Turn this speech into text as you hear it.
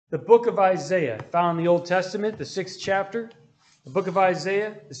the book of Isaiah, found in the Old Testament, the 6th chapter. The book of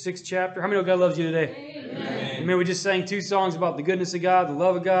Isaiah, the 6th chapter. How many know God loves you today? Amen. Amen. We just sang 2 songs about the goodness of God, the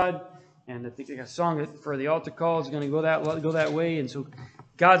love of God. And I think a song for the altar call is going to go that way. And so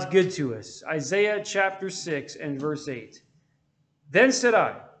God's good to us. Isaiah chapter 6 and verse 8. Then said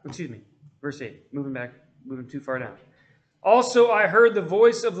I, verse 8, moving too far down. Also I heard the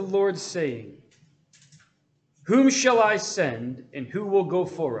voice of the Lord saying, whom shall I send, and who will go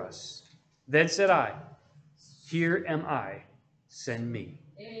for us? Then said I, here am I, send me.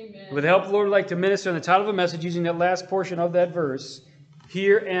 Amen. With the help of the Lord, I'd like to minister on the title of a message using that last portion of that verse,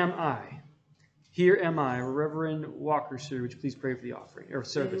 here am I. Here am I. Reverend Walker, sir, would you please pray for the offering or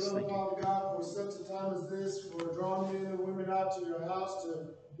service? Thank you. Father God, for such a time as this, for drawing men and women out to your house to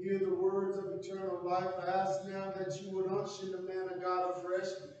hear the words of eternal life, I ask now that you would unction the man of God afresh,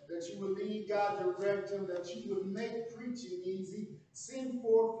 that you would lead God, direct him, that you would make preaching easy. Send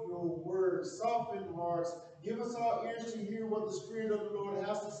forth your word, soften hearts. Give us all ears to hear what the Spirit of the Lord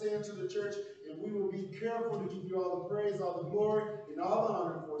has to say unto the church, and we will be careful to give you all the praise, all the glory, and all the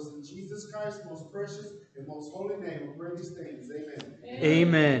honor for us. In Jesus Christ's most precious and most holy name, we pray these things. Amen.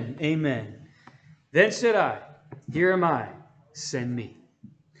 Amen. Amen. Then said I, here am I, send me.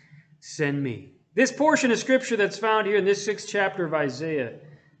 Send me. This portion of Scripture that's found here in this 6th chapter of Isaiah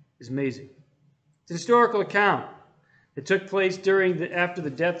is amazing. It's a historical account that took place after the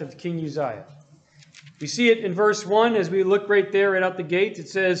death of King Uzziah. We see it in verse 1 as we look right there right out the gate. It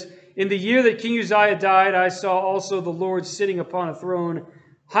says, in the year that King Uzziah died, I saw also the Lord sitting upon a throne,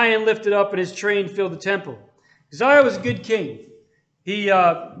 high and lifted up, and his train filled the temple. Uzziah was a good king. He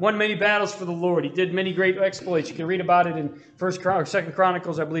won many battles for the Lord. He did many great exploits. You can read about it in 2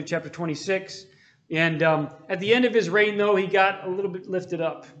 Chronicles, I believe, chapter 26. And at the end of his reign, though, he got a little bit lifted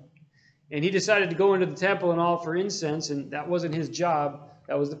up. And he decided to go into the temple and offer incense, and that wasn't his job.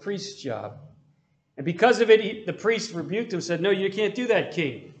 That was the priest's job. And because of it, the priest rebuked him and said, no, you can't do that,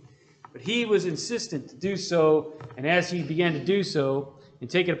 king. But he was insistent to do so, and as he began to do so, and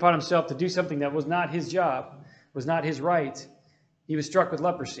take it upon himself to do something that was not his job, was not his right, he was struck with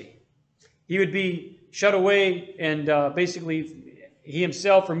leprosy. He would be shut away, and basically he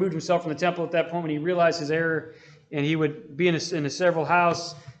himself removed himself from the temple at that point when he realized his error, and he would be in a several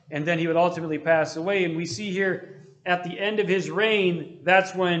house, and then he would ultimately pass away. And we see here at the end of his reign,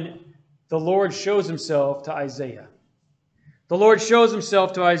 that's when the Lord shows himself to Isaiah. The Lord shows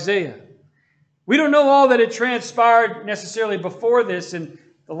himself to Isaiah. We don't know all that had transpired necessarily before this in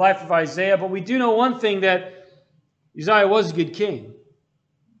the life of Isaiah, but we do know one thing, that Uzziah was a good king.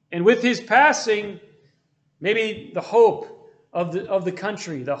 And with his passing, maybe the hope of the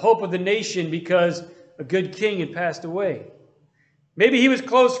country, the hope of the nation, because a good king had passed away. Maybe he was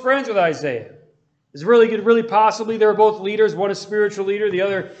close friends with Isaiah. It's really good, really possibly. They were both leaders, one a spiritual leader, the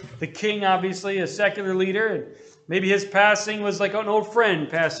other, the king, obviously, a secular leader. And maybe his passing was like an old friend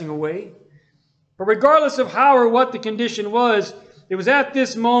passing away. But regardless of how or what the condition was, it was at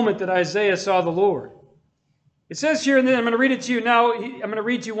this moment that Isaiah saw the Lord. It says here, and then I'm going to read it to you now. I'm going to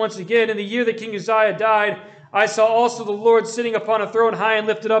read to you once again. In the year that King Uzziah died, I saw also the Lord sitting upon a throne high and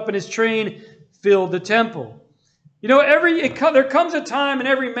lifted up, and his train filled the temple. You know, there comes a time in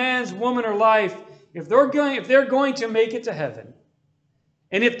every man's, woman, or life, if they're going to make it to heaven,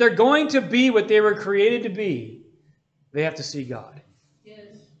 and if they're going to be what they were created to be, they have to see God. Yes.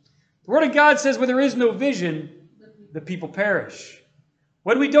 The Word of God says, where there is no vision, the people perish.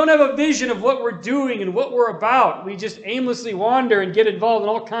 When we don't have a vision of what we're doing and what we're about, we just aimlessly wander and get involved in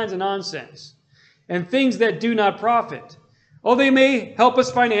all kinds of nonsense and things that do not profit. Oh, they may help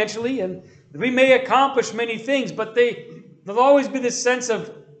us financially, and we may accomplish many things, but there'll always be this sense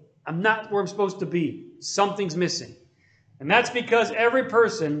of, I'm not where I'm supposed to be. Something's missing. And that's because every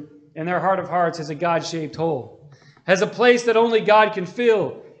person in their heart of hearts has a God-shaped hole, has a place that only God can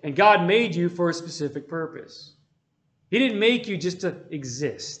fill, and God made you for a specific purpose. He didn't make you just to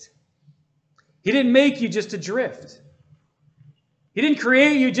exist. He didn't make you just to drift. He didn't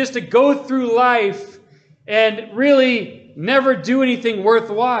create you just to go through life and really never do anything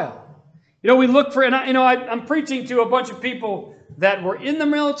worthwhile. You know, we look for, and I'm preaching to a bunch of people that were in the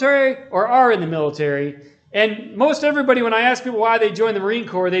military or are in the military. And most everybody, when I ask people why they joined the Marine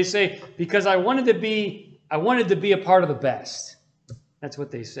Corps, they say, because I wanted to be a part of the best. That's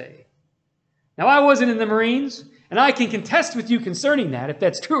what they say. Now, I wasn't in the Marines, and I can contest with you concerning that, if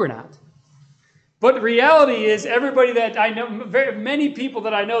that's true or not. But the reality is, everybody that I know, many people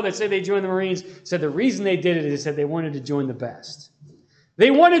that I know that say they joined the Marines, said the reason they did it is that they wanted to join the best. They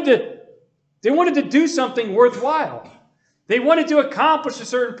wanted to do something worthwhile. They wanted to accomplish a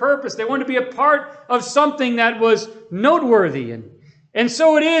certain purpose. They wanted to be a part of something that was noteworthy. And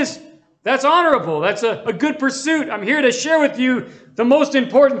so it is. That's honorable. That's a good pursuit. I'm here to share with you the most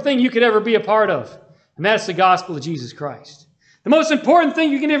important thing you could ever be a part of. And that's the gospel of Jesus Christ. The most important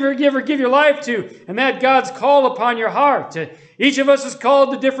thing you can ever give your life to. And that God's call upon your heart. Each of us is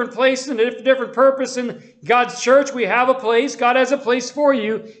called to different places and a different purpose. In God's church, we have a place. God has a place for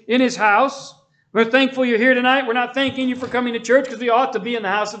you in His house. We're thankful you're here tonight. We're not thanking you for coming to church because we ought to be in the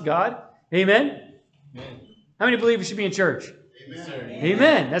house of God. Amen? Amen. How many believe we should be in church? Amen.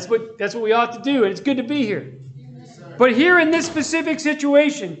 Amen. That's what we ought to do, and it's good to be here. But here in this specific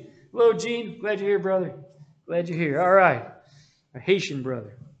situation, hello, Gene. Glad you're here, brother. Glad you're here. All right. A Haitian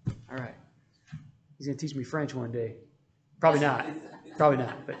brother. All right. He's going to teach me French one day. Probably not. Probably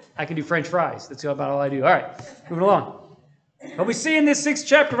not. But I can do French fries. That's about all I do. All right. Moving along. But we see in this 6th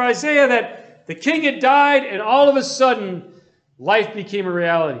chapter of Isaiah that the king had died, and all of a sudden, life became a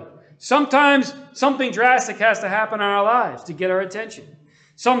reality. Sometimes something drastic has to happen in our lives to get our attention.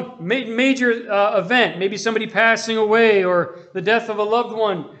 Some major event, maybe somebody passing away or the death of a loved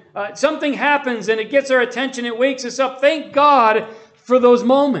one. Something happens and it gets our attention. It wakes us up. Thank God for those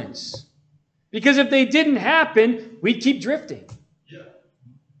moments. Because if they didn't happen, we'd keep drifting. Yeah.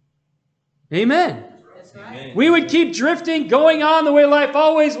 Amen. That's right. We would keep drifting, going on the way life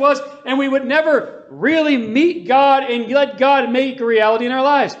always was, and we would never really meet God and let God make a reality in our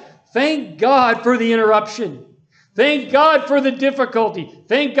lives. Thank God for the interruption. Thank God for the difficulty.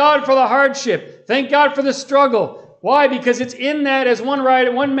 Thank God for the hardship. Thank God for the struggle. Why? Because it's in that, as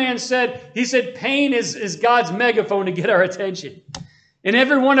one man said, he said, pain is God's megaphone to get our attention. And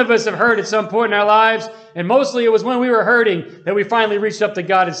every one of us have heard at some point in our lives, and mostly it was when we were hurting that we finally reached up to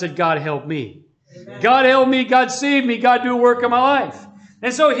God and said, God, help me. Amen. God, help me. God, save me. God, do a work in my life.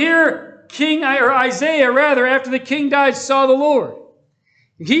 And so here, Isaiah, after the king died, saw the Lord.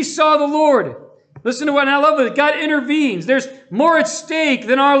 He saw the Lord. Listen to what, and I love it. God intervenes. There's more at stake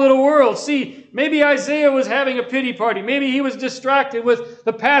than our little world. See, maybe Isaiah was having a pity party. Maybe he was distracted with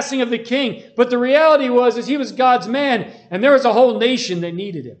the passing of the king. But the reality is he was God's man, and there was a whole nation that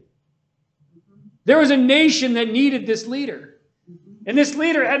needed him. There was a nation that needed this leader. And this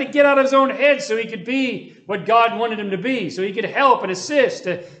leader had to get out of his own head so he could be what God wanted him to be, so he could help and assist.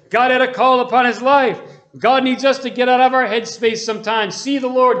 God had a call upon his life. God needs us to get out of our headspace sometimes, see the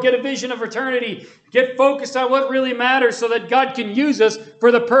Lord, get a vision of eternity, get focused on what really matters so that God can use us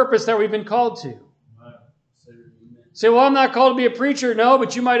for the purpose that we've been called to. Say, well, I'm not called to be a preacher. No,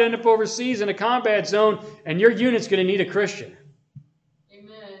 but you might end up overseas in a combat zone, and your unit's going to need a Christian.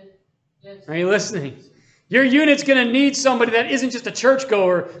 Amen. Yes. Are you listening? Your unit's going to need somebody that isn't just a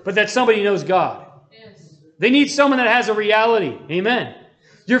churchgoer, but that somebody knows God. Yes. They need someone that has a reality. Amen.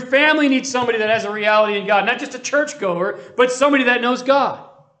 Your family needs somebody that has a reality in God. Not just a churchgoer, but somebody that knows God.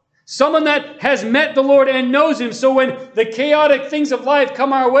 Someone that has met the Lord and knows Him. So when the chaotic things of life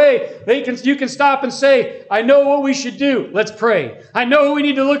come our way, you can stop and say, I know what we should do. Let's pray. I know who we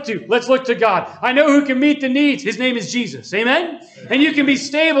need to look to. Let's look to God. I know who can meet the needs. His name is Jesus. Amen? And you can be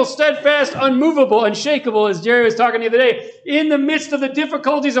stable, steadfast, unmovable, unshakable, as Jerry was talking the other day, in the midst of the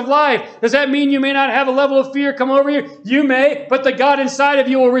difficulties of life. Does that mean you may not have a level of fear come over you? You may, but the God inside of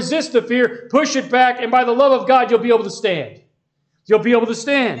you will resist the fear, push it back, and by the love of God, you'll be able to stand. You'll be able to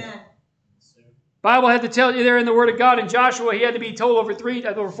stand. Bible had to tell you there in the Word of God in Joshua, he had to be told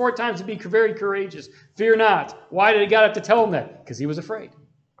over 4 times to be very courageous. Fear not. Why did God have to tell him that? Because he was afraid.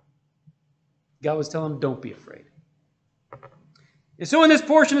 God was telling him, don't be afraid. And so in this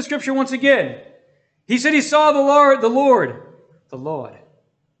portion of Scripture, once again, he said he saw the Lord. Like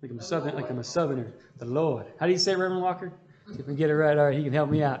I'm a southerner. The Lord. How do you say it, Reverend Walker? See if I can get it right. All right, he can help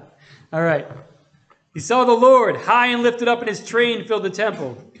me out. All right. He saw the Lord high and lifted up, and his train filled the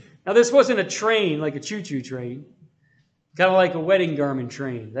temple. Now, this wasn't a train like a choo-choo train. Kind of like a wedding garment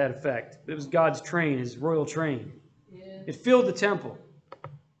train, that effect. It was God's train, his royal train. Yeah. It filled the temple.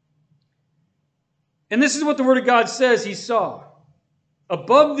 And this is what the Word of God says he saw.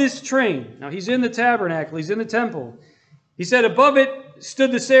 Above this train, now he's in the tabernacle, he's in the temple. He said, above it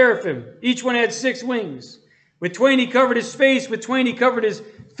stood the seraphim. Each one had 6 wings. With 2 he covered his face, with 2 he covered his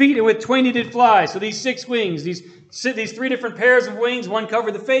feet, and with 2 he did fly. So these 6 wings, these 3 different pairs of wings, one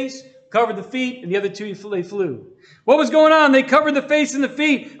covered the face, covered the feet, and the other 2 they flew. What was going on? They covered the face and the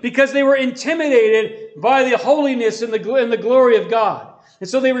feet because they were intimidated by the holiness and the glory of God. And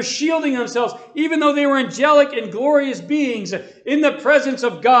so they were shielding themselves. Even though they were angelic and glorious beings, in the presence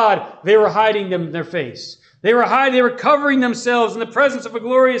of God, they were hiding their face. They were covering themselves in the presence of a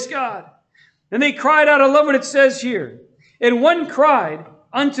glorious God. And they cried out. I love what it says here. And one cried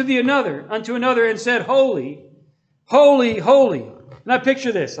unto another, and said, Holy, holy, holy. And I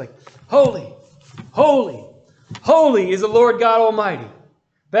picture this, like, holy, holy, Holy is the Lord God Almighty.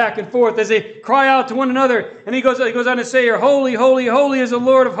 Back and forth as they cry out to one another. And he goes on to say here, Holy, holy, holy is the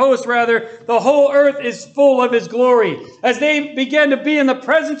Lord of hosts, rather. The whole earth is full of his glory. As they began to be in the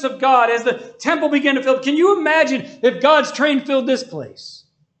presence of God, as the temple began to fill. Can you imagine if God's train filled this place?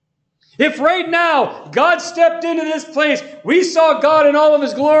 If right now God stepped into this place, we saw God in all of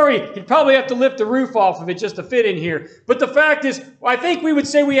his glory, he'd probably have to lift the roof off of it just to fit in here. But the fact is, I think we would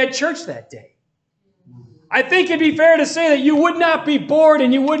say we had church that day. I think it'd be fair to say that you would not be bored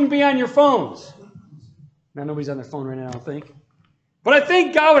and you wouldn't be on your phones. Now, nobody's on their phone right now, I don't think. But I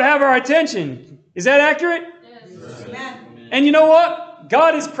think God would have our attention. Is that accurate? Yes. Amen. And you know what?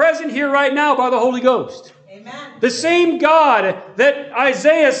 God is present here right now by the Holy Ghost. Amen. The same God that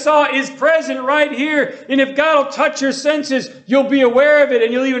Isaiah saw is present right here. And if God will touch your senses, you'll be aware of it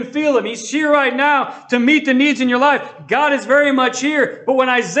and you'll even feel him. He's here right now to meet the needs in your life. God is very much here. But when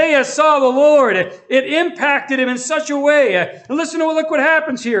Isaiah saw the Lord, it impacted him in such a way. And listen to look what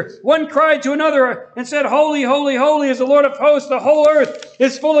happens here. One cried to another and said, Holy, holy, holy is the Lord of hosts. The whole earth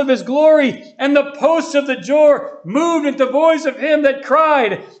is full of his glory. And the posts of the door moved at the voice of him that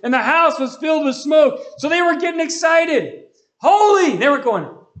cried. And the house was filled with smoke. So they were getting excited. Holy! They were going,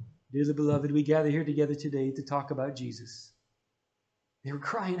 Dearly beloved, we gather here together today to talk about Jesus. They were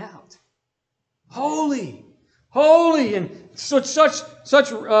crying out. Holy! Holy! And such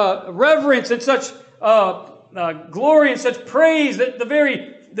reverence and such glory and such praise that the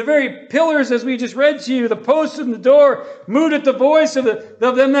very pillars, as we just read to you, the posts in the door moved at the voice of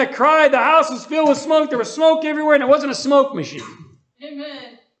them that cried. The house was filled with smoke. There was smoke everywhere, and it wasn't a smoke machine.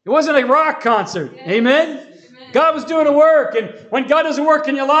 Amen. It wasn't a rock concert. Yes. Amen? God was doing a work, and when God doesn't work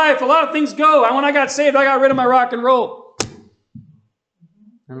in your life, a lot of things go. And when I got saved, I got rid of my rock and roll. I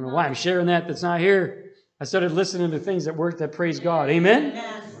don't know why I'm sharing that. That's not here. I started listening to things that work, that praise God. Amen?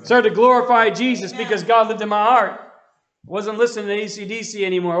 Amen. Started to glorify Jesus because God lived in my heart. I wasn't listening to AC/DC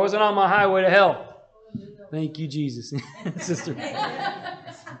anymore. I wasn't on my highway to hell. Thank you, Jesus. Sister.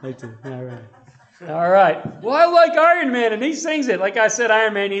 All right. All right. Well, I like Iron Man, and he sings it. Like I said,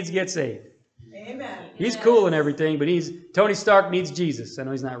 Iron Man needs to get saved. Amen. He's cool and everything, but Tony Stark needs Jesus. I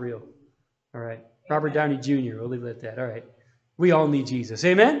know he's not real. All right. Robert Downey Jr. We'll leave it at that. All right. We all need Jesus.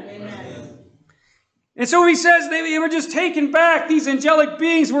 Amen? Amen. And so he says they were just taken back. These angelic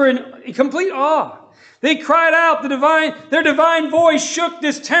beings were in complete awe. They cried out. Their divine voice shook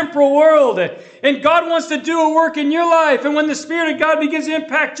this temporal world. And God wants to do a work in your life. And when the Spirit of God begins to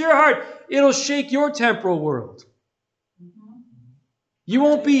impact your heart, it'll shake your temporal world. You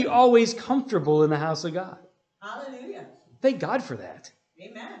won't be always comfortable in the house of God. Hallelujah. Thank God for that.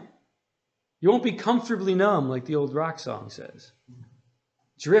 Amen. You won't be comfortably numb like the old rock song says.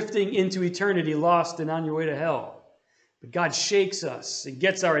 Drifting into eternity, lost and on your way to hell. But God shakes us and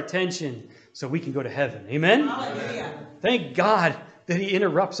gets our attention so we can go to heaven. Amen? Hallelujah. Thank God that He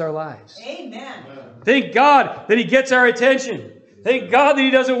interrupts our lives. Amen. Thank God that He gets our attention. Thank God that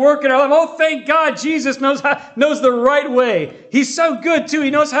He doesn't work in our life. Oh, thank God Jesus knows the right way. He's so good, too. He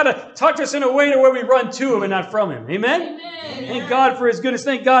knows how to touch us in a way to where we run to Him and not from Him. Amen? Amen. Thank God for His goodness.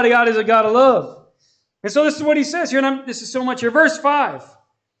 Thank God God is a God of love. And so this is what He says here, and this is so much here. Verse 5.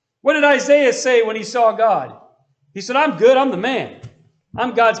 What did Isaiah say when he saw God? He said, I'm good. I'm the man.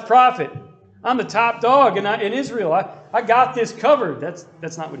 I'm God's prophet. I'm the top dog in Israel. I got this covered.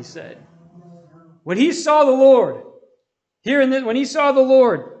 That's not what he said. When he saw the Lord, when he saw the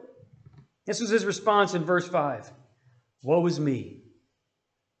Lord, this was his response in verse 5. Woe is me.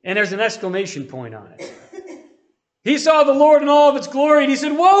 And there's an exclamation point on it. He saw the Lord in all of its glory, and he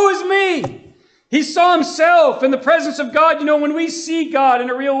said, woe is me. He saw himself in the presence of God. You know, when we see God in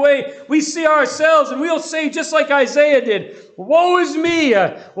a real way, we see ourselves, and we'll say just like Isaiah did, woe is me.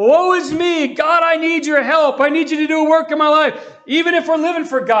 Woe is me. God, I need your help. I need you to do a work in my life. Even if we're living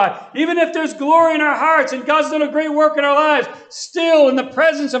for God, even if there's glory in our hearts and God's done a great work in our lives, still in the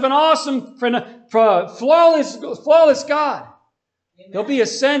presence of an awesome, flawless God, there'll be a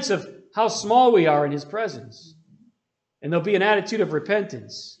sense of how small we are in His presence. And there'll be an attitude of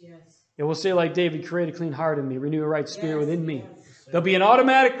repentance. Yes. And we'll say like David, create a clean heart in me, renew a right spirit within me. There'll be an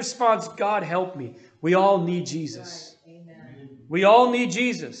automatic response, God help me. We all need Jesus. Amen. We all need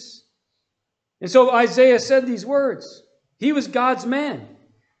Jesus. And so Isaiah said these words. He was God's man.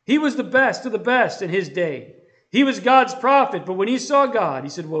 He was the best of the best in his day. He was God's prophet, but when he saw God, he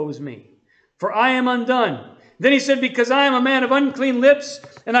said, woe is me, for I am undone. Then he said, because I am a man of unclean lips,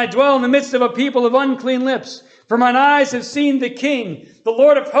 and I dwell in the midst of a people of unclean lips. For mine eyes have seen the King, the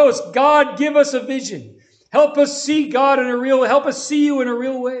Lord of hosts. God, give us a vision. Help us see God in a real way. Help us see you in a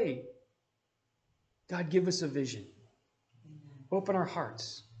real way. God, give us a vision. Open our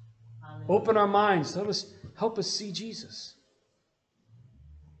hearts. Open our minds. Help Help us see Jesus.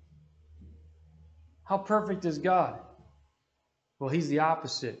 How perfect is God? Well, He's the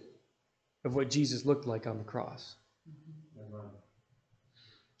opposite of what Jesus looked like on the cross.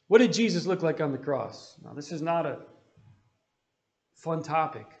 What did Jesus look like on the cross? Now, this is not a fun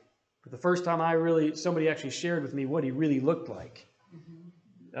topic. But the first time somebody actually shared with me what He really looked like,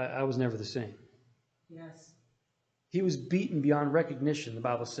 I was never the same. Yes. He was beaten beyond recognition, the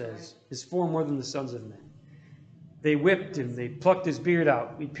Bible says. His form more than the sons of men. They whipped Him. They plucked His beard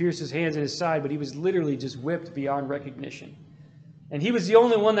out. We pierced His hands in His side, but He was literally just whipped beyond recognition. And He was the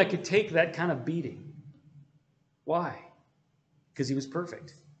only one that could take that kind of beating. Why? Because He was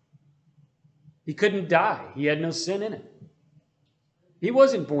perfect. He couldn't die. He had no sin in Him. He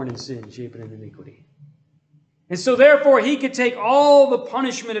wasn't born in sin, shapen in iniquity. And so therefore, He could take all the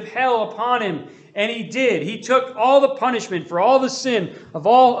punishment of hell upon Him. And He did. He took all the punishment for all the sin of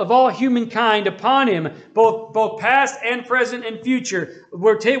all humankind upon Him, both past and present and future,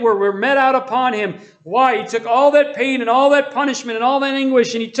 were met out upon Him. Why? He took all that pain and all that punishment and all that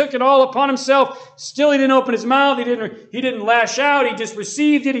anguish, and He took it all upon Himself. Still, He didn't open His mouth. He didn't lash out. He just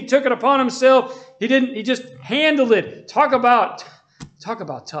received it. He took it upon Himself. He just handled it. Talk about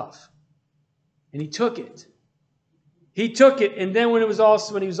tough. And He took it. He took it, and then when he was all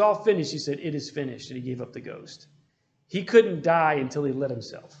finished, He said, "It is finished," and He gave up the ghost. He couldn't die until He let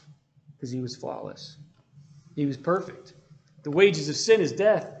Himself, because He was flawless. He was perfect. The wages of sin is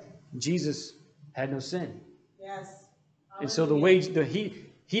death. Jesus had no sin. Yes. And so He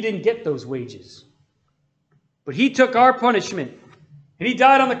didn't get those wages. But He took our punishment, and He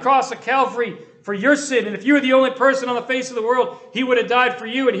died on the cross of Calvary for your sin. And if you were the only person on the face of the world, He would have died for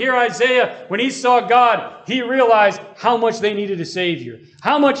you. And here Isaiah, when he saw God, he realized how much they needed a Savior.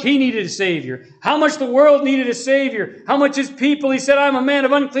 How much he needed a Savior. How much the world needed a Savior. How much His people, he said, "I am a man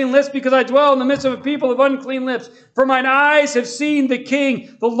of unclean lips because I dwell in the midst of a people of unclean lips. For mine eyes have seen the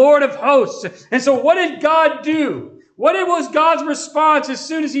King, the Lord of hosts." And so what did God do? What was God's response as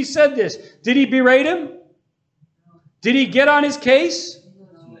soon as He said this? Did He berate him? Did He get on his case?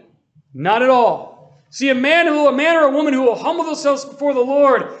 Not at all. See, a man or a woman who will humble themselves before the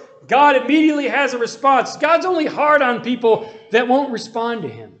Lord, God immediately has a response. God's only hard on people that won't respond to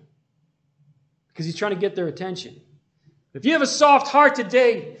Him, because He's trying to get their attention. If you have a soft heart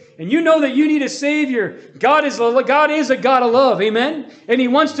today, and you know that you need a Savior, God is a God of love, amen? And He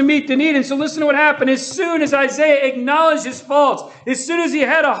wants to meet the need. And so listen to what happened. As soon as Isaiah acknowledged his faults, as soon as he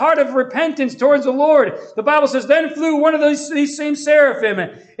had a heart of repentance towards the Lord, the Bible says, then flew one of these same seraphim,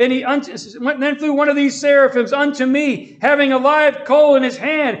 and then flew one of these seraphims unto me, having a live coal in his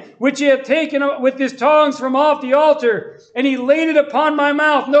hand, which he had taken with his tongs from off the altar, and he laid it upon my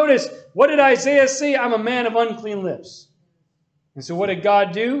mouth. Notice, what did Isaiah say? I'm a man of unclean lips. And so what did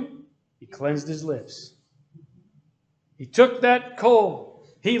God do? He cleansed his lips. He took that coal.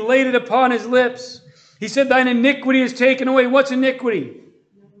 He laid it upon his lips. He said, thine iniquity is taken away. What's iniquity?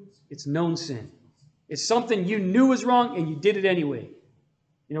 It's known sin. It's something you knew was wrong and you did it anyway.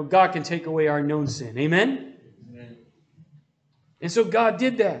 You know, God can take away our known sin. Amen? Amen. And so God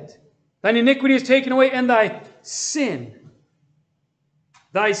did that. Thine iniquity is taken away, and thy sin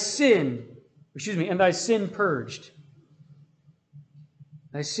purged.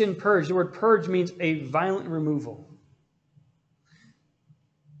 Thy sin purged. The word purge means a violent removal.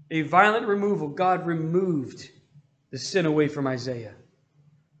 A violent removal. God removed the sin away from Isaiah.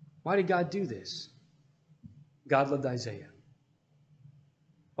 Why did God do this? God loved Isaiah.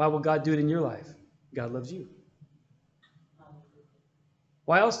 Why will God do it in your life? God loves you.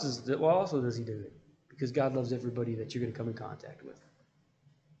 Why else does He do it? Because God loves everybody that you're going to come in contact with.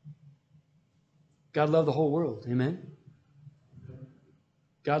 God loved the whole world. Amen?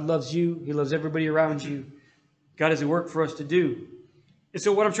 God loves you. He loves everybody around you. God has a work for us to do. And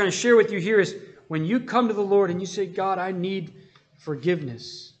so what I'm trying to share with you here is when you come to the Lord and you say, God, I need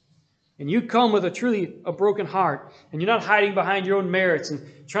forgiveness. And you come with a broken heart, and you're not hiding behind your own merits and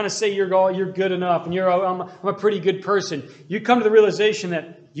trying to say you're good enough and I'm a pretty good person. You come to the realization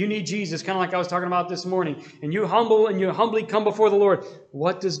that you need Jesus, kind of like I was talking about this morning, and you humbly come before the Lord.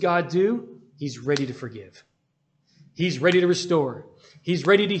 What does God do? He's ready to forgive. He's ready to restore. He's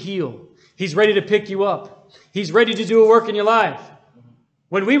ready to heal. He's ready to pick you up. He's ready to do a work in your life.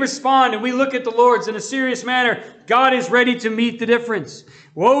 When we respond and we look at the Lord's in a serious manner, God is ready to meet the difference.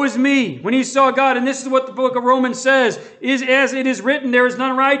 Woe is me when he saw God, and this is what the book of Romans says, is as it is written, there is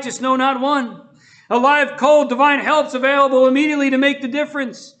none righteous, no, not one. A live coal, divine help's available immediately to make the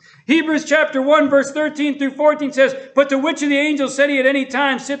difference. Hebrews chapter 1, verse 13 through 14 says, but to which of the angels said he at any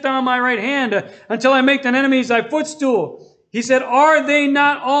time, sit thou on my right hand until I make thine enemies thy footstool? He said, are they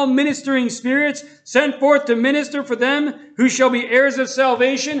not all ministering spirits sent forth to minister for them who shall be heirs of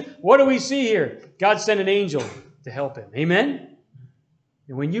salvation? What do we see here? God sent an angel to help him. Amen?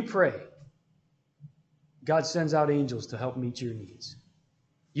 And when you pray, God sends out angels to help meet your needs.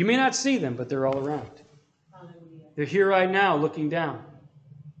 You may not see them, but they're all around. Hallelujah. They're here right now looking down.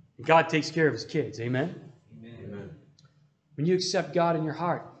 And God takes care of his kids. Amen? Amen. When you accept God in your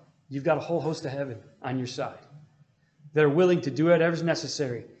heart, you've got a whole host of heaven on your side that are willing to do whatever's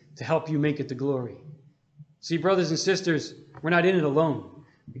necessary to help you make it to glory. See, brothers and sisters, we're not in it alone.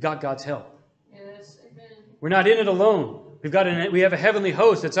 We got God's help. Yes, amen. We're not in it alone. We have a heavenly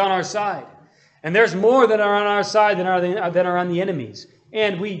host that's on our side. And there's more that are on our side than are on the enemies.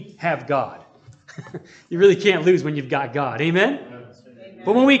 And we have God. You really can't lose when you've got God. Amen?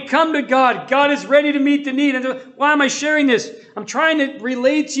 But when we come to God, God is ready to meet the need. And why am I sharing this? I'm trying to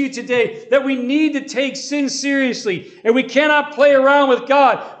relate to you today that we need to take sin seriously. And we cannot play around with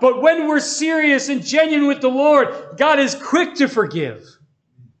God. But when we're serious and genuine with the Lord, God is quick to forgive.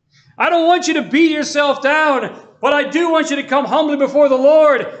 I don't want you to beat yourself down, but I do want you to come humbly before the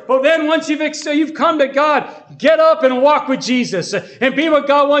Lord. But then once you've come to God, get up and walk with Jesus and be what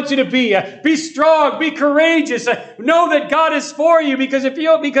God wants you to be. Be strong, be courageous. Know that God is for you because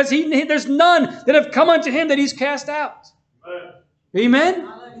there's none that have come unto him that he's cast out. Amen?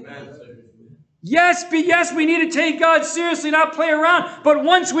 Yes, we need to take God seriously, not play around. But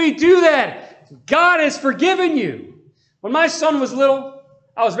once we do that, God has forgiven you. When my son was little,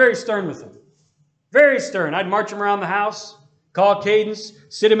 I was very stern with him. Very stern. I'd march him around the house, call Cadence,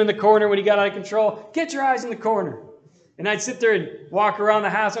 sit him in the corner when he got out of control. Get your eyes in the corner. And I'd sit there and walk around the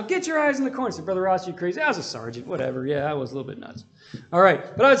house. Oh, get your eyes in the corner. I said, Brother Rossi, you crazy? I was a sergeant. Whatever. Yeah, I was a little bit nuts. All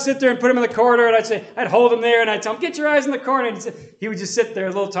right. But I'd sit there and put him in the corner, and I'd hold him there, and I'd tell him, get your eyes in the corner. And he would just sit there, a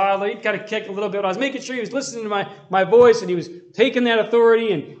little toddler. He'd kind of kick a little bit. I was making sure he was listening to my voice, and he was taking that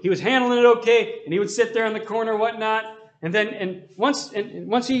authority, and he was handling it okay. And he would sit there in the corner, whatnot. And once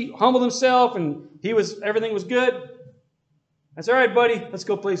he humbled himself and everything was good, I said, all right, buddy, let's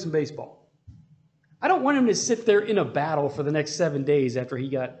go play some baseball. I don't want him to sit there in a battle for the next 7 days after he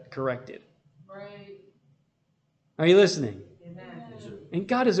got corrected. Right. Are you listening? Amen. And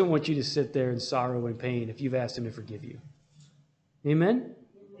God doesn't want you to sit there in sorrow and pain if you've asked him to forgive you. Amen?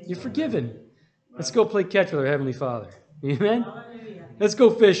 You're forgiven. Let's go play catch with our Heavenly Father. Amen? Hallelujah. Let's go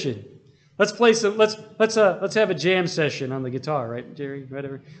fishing. Let's play some. Let's have a jam session on the guitar, right, Jerry?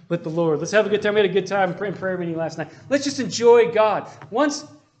 Whatever. With the Lord. Let's have a good time. We had a good time in prayer meeting last night. Let's just enjoy God.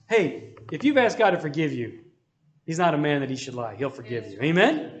 Hey, if you've asked God to forgive you, he's not a man that he should lie. He'll forgive you.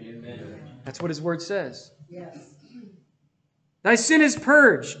 Amen? Amen. That's what his word says. Yes. Thy sin is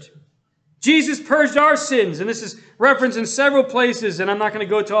purged. Jesus purged our sins. And this is referenced in several places. And I'm not going to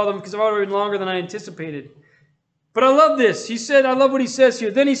go to all of them because I've already been longer than I anticipated. But I love this. I love what he says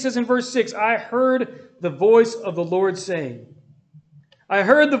here. Then he says in verse 6, I heard the voice of the Lord saying. I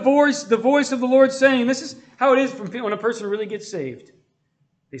heard the voice of the Lord saying. This is how it is when a person really gets saved.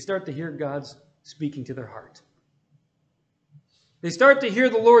 They start to hear God's speaking to their heart. They start to hear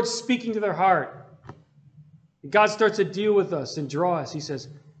the Lord speaking to their heart. And God starts to deal with us and draw us. He says,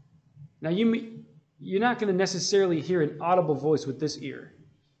 now you're not going to necessarily hear an audible voice with this ear.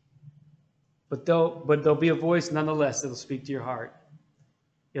 But there'll be a voice nonetheless that'll speak to your heart.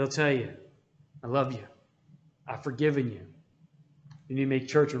 It'll tell you, I love you. I've forgiven you. You need to make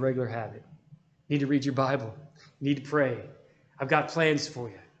church a regular habit. You need to read your Bible. You need to pray. I've got plans for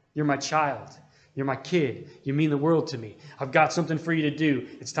you. You're my child. You're my kid. You mean the world to me. I've got something for you to do.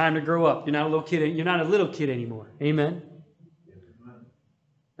 It's time to grow up. You're not a little kid. You're not a little kid anymore. Amen?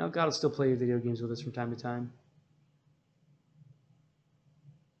 Now God will still play video games with us from time to time.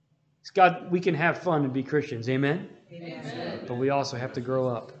 God, we can have fun and be Christians. Amen? Amen. But we also have to grow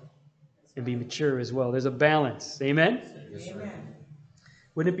up and be mature as well. There's a balance. Amen? Amen.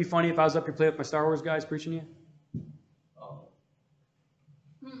 Wouldn't it be funny if I was up here playing with my Star Wars guys preaching you? Oh.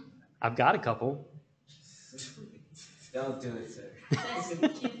 I've got a couple. Don't do it, sir.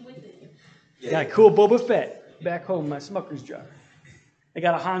 Got a cool Boba Fett back home in my Smucker's jar. I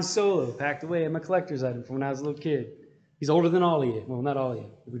got a Han Solo packed away in my collector's item from when I was a little kid. He's older than all of you. Well, not all of you.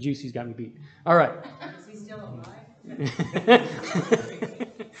 The Juicy's got me beat. All right. Is he still alive?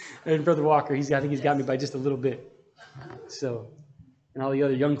 And Brother Walker, I think he's got me by just a little bit. So, and all the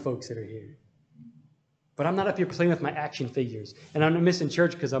other young folks that are here. But I'm not up here playing with my action figures. And I'm missing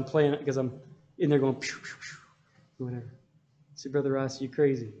church because I'm in there going, pew, pew, pew, whatever. Say, Brother Rossi, you're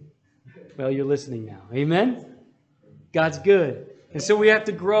crazy. Well, you're listening now. Amen? God's good. And so we have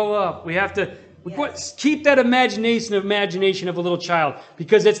to grow up. We have to keep that imagination of a little child,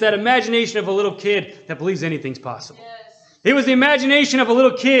 because it's that imagination of a little kid that believes anything's possible. Yes. It was the imagination of a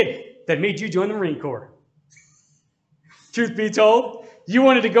little kid that made you join the Marine Corps. Truth be told, you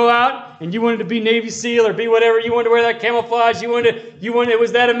wanted to go out and you wanted to be Navy SEAL or be whatever. You wanted to wear that camouflage. It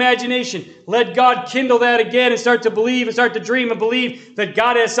was that imagination. Let God kindle that again and start to believe and start to dream and believe that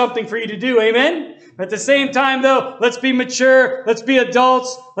God has something for you to do. Amen? At the same time, though, let's be mature. Let's be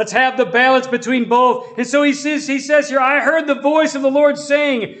adults. Let's have the balance between both. And so he says here, I heard the voice of the Lord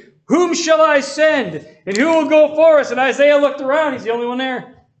saying, whom shall I send? And who will go for us? And Isaiah looked around. He's the only one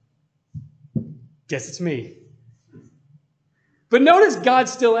there. Guess it's me. But notice God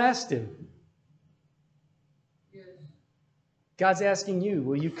still asked him. God's asking you,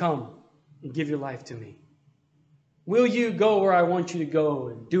 will you come and give your life to me? Will you go where I want you to go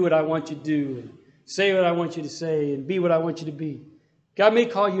and do what I want you to do and say what I want you to say and be what I want you to be? God may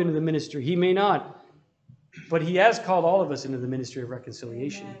call you into the ministry. He may not. But he has called all of us into the ministry of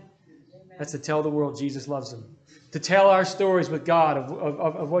reconciliation. Amen. That's to tell the world Jesus loves them. To tell our stories with God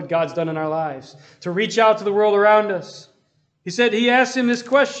of what God's done in our lives. To reach out to the world around us. He asked him this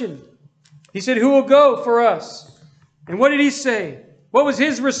question. He said, who will go for us? And what did he say? What was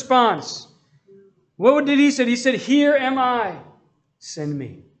his response? What did he say? He said, here am I. Send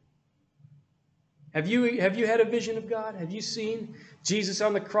me. Have you had a vision of God? Have you seen Jesus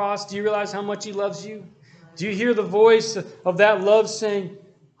on the cross? Do you realize how much he loves you? Do you hear the voice of that love saying,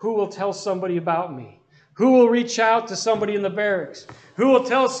 who will tell somebody about me? Who will reach out to somebody in the barracks? Who will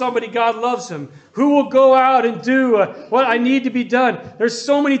tell somebody God loves them? Who will go out and do what I need to be done? There's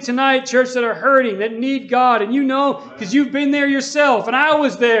so many tonight, church, that are hurting, that need God. And you know, because you've been there yourself. And I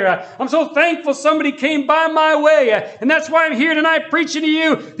was there. I'm so thankful somebody came by my way. And that's why I'm here tonight preaching to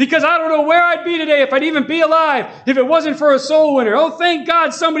you. Because I don't know where I'd be today if I'd even be alive if it wasn't for a soul winner. Oh, thank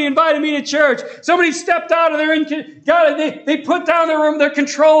God somebody invited me to church. Somebody stepped out of they put down their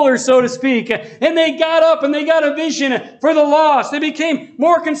controllers, so to speak. And they got up and they got a vision for the lost. They became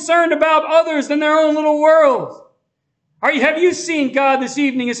more concerned about others than their own little world. Have you seen God this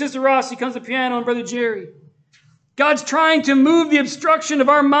evening? As Sister Rossi comes to the piano and Brother Jerry. God's trying to move the obstruction of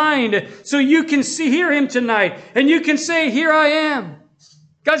our mind so you can hear him tonight. And you can say, here I am.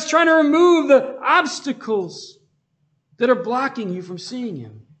 God's trying to remove the obstacles that are blocking you from seeing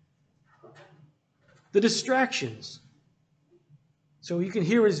him. The distractions. So you can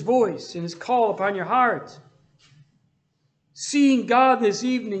hear his voice and his call upon your heart. Seeing God this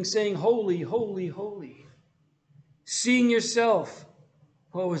evening saying, holy, holy, holy. Seeing yourself,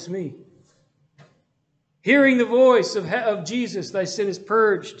 woe is me. Hearing the voice of Jesus, thy sin is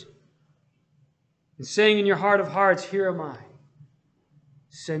purged. And saying in your heart of hearts, here am I.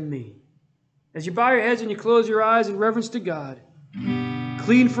 Send me. As you bow your heads and you close your eyes in reverence to God,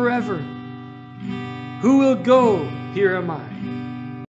 clean forever. Who will go? Here am I.